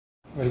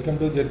Welcome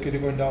to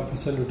ZKTeco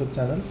official YouTube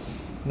channel.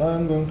 Now I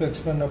am going to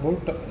explain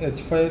about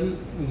H5L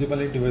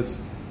visibility device.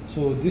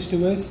 So this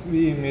device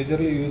we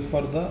majorly use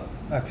for the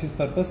access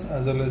purpose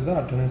as well as the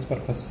attendance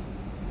purpose.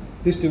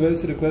 This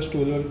device requires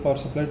 12V power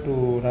supply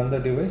to run the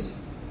device,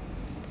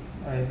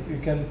 and you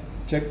can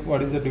check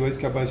what is the device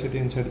capacity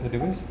inside the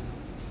device.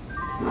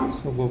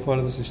 So go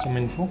for the system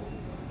info.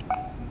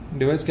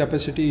 Device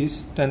capacity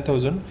is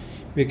 10,000.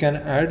 We can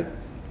add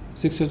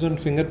 6,000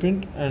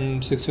 fingerprint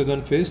and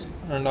 6,000 face,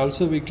 and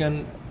also we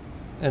can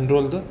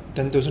enroll the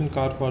 10,000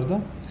 card for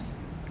the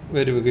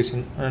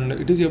verification, and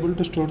it is able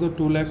to store the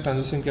 2 lakh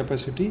transaction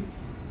capacity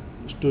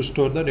to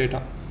store the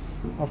data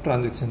of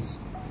transactions.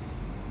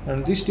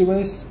 And this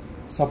device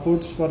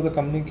supports for the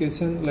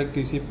communication like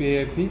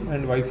TCP/IP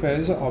and Wi-Fi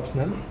is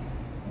optional.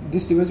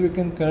 This device we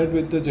can connect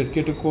with the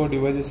ZKTeco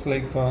devices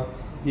like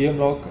EM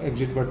lock,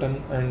 exit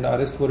button, and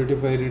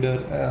RS485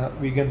 reader,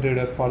 vegan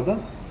reader for the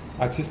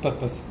access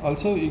purpose.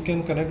 Also you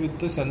can connect with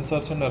the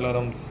sensors and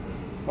alarms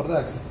for the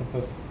access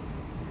purpose.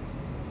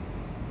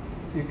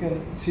 You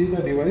can see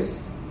the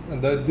device.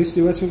 This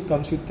device will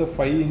comes with the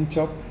 5-inch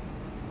of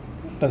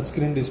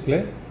touchscreen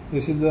display.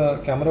 This is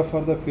the camera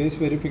for the face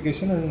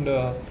verification, and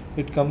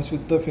it comes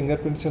with the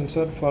fingerprint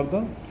sensor for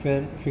the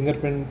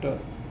fingerprint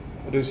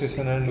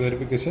registration and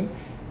verification,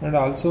 and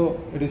also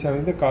it is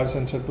having the card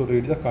sensor to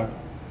read the card.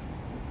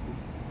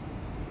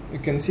 You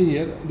can see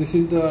here, this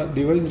is the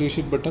device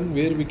reset button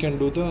where we can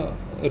do the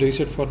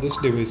reset for this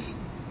device.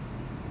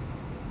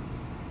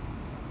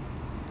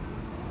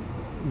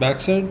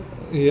 Backside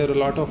here a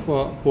lot of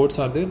ports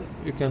are there.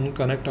 You can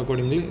connect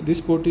accordingly.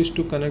 This port is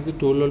to connect the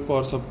 12V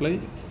power supply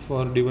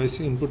for device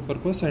input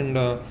purpose, and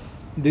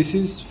this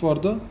is for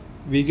the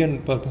vegan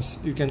purpose.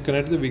 You can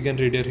connect the vegan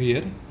reader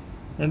here,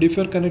 and if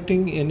you are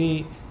connecting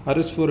any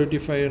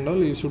RS485 and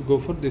all, you should go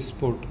for this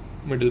port,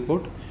 middle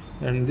port,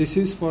 and this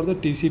is for the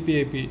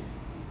TCP/IP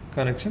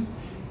connection.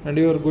 And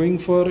you are going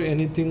for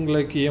anything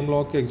like EM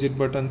lock, exit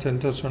button,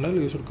 sensors and all,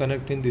 you should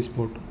connect in this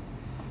port.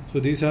 So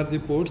these are the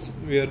ports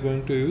we are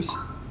going to use.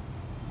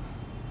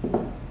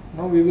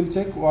 Now we will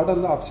check what all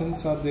the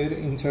options are there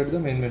inside the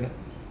main menu.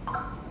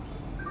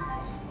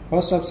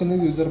 First option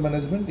is user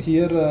management.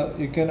 Here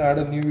you can add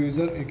a new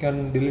user, you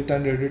can delete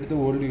and edit the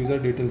old user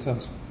details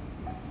also.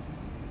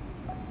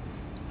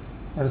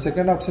 And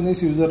second option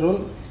is user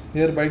role.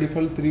 Here by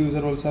default 3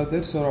 user roles are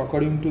there, so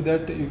according to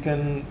that you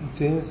can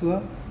change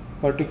the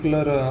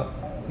particular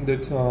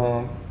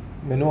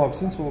menu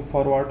options. So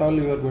for what all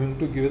you are going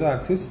to give the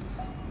access.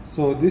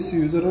 So this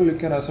user role you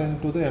can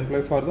assign to the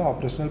employee for the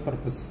operational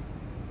purpose.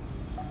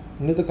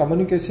 Under the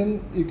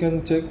communication, you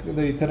can check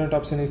the Ethernet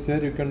option is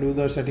there. You can do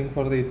the setting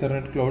for the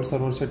Ethernet cloud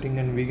server setting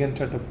and vegan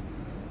setup.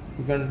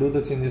 You can do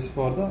the changes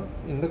for the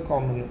in the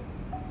common.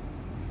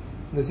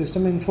 The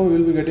system info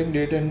will be getting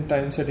date and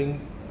time setting,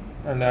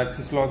 and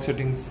access log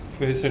settings,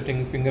 face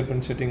setting,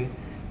 fingerprint setting,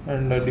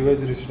 and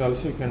device reset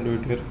also you can do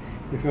it here.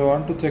 If you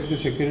want to check the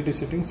security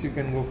settings, you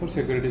can go for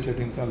security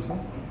settings also.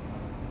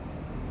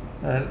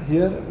 And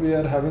here we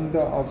are having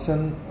the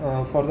option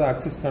for the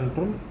access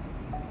control.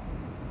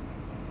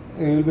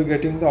 You will be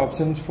getting the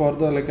options for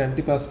the like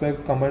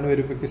anti-passback, command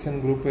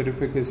verification, group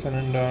verification,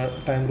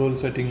 and time role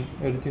setting.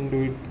 Everything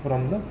do it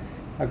from the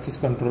access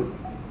control.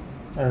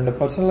 And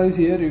personalize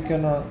here you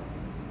can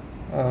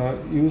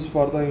use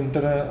for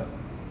the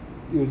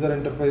user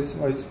interface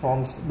wise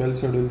prompts, bell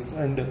schedules,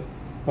 and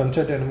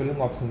punch-out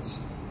enabling options.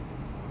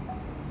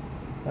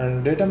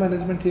 And data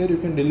management, here you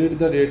can delete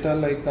the data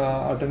like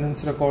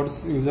attendance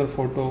records, user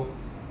photo,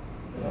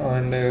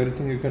 and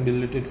everything you can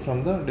delete it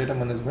from the data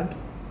management.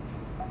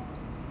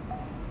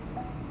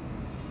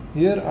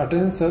 Here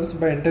attendance search,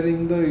 by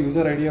entering the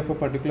user ID of a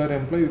particular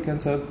employee, you can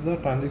search the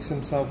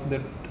transactions of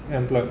that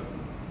employee.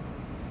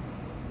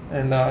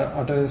 And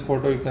attendance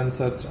photo you can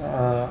search,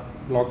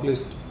 block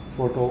list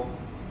photo.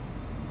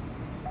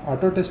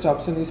 Auto test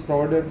option is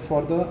provided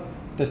for the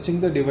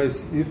testing the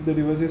device. If the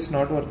device is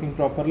not working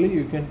properly,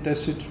 you can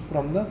test it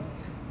from the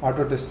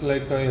auto test,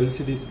 like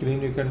LCD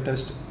screen you can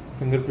test,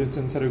 fingerprint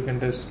sensor you can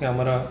test,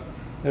 camera,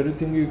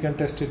 everything you can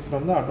test it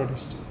from the auto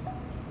test.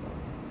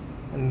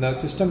 And the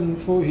system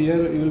info,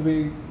 here you will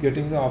be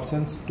getting the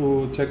options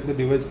to check the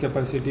device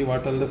capacity,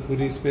 what are the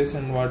free space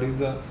and what is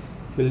the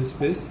filled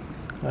space.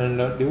 And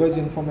device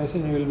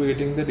information, you will be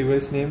getting the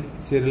device name,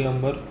 serial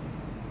number,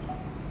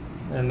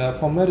 and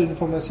firmware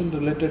information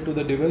related to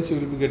the device you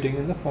will be getting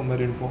in the firmware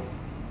info.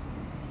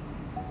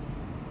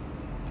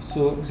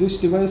 So this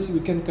device we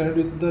can connect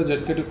with the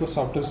ZKTeco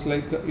softwares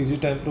like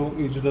EasyTime Pro,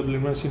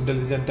 EasyWMS,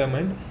 Intelligent Time,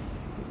 and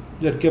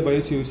ZK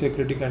BIOS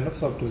USecurity kind of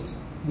softwares.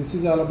 This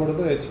is all about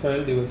the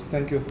H5L device.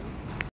 Thank you.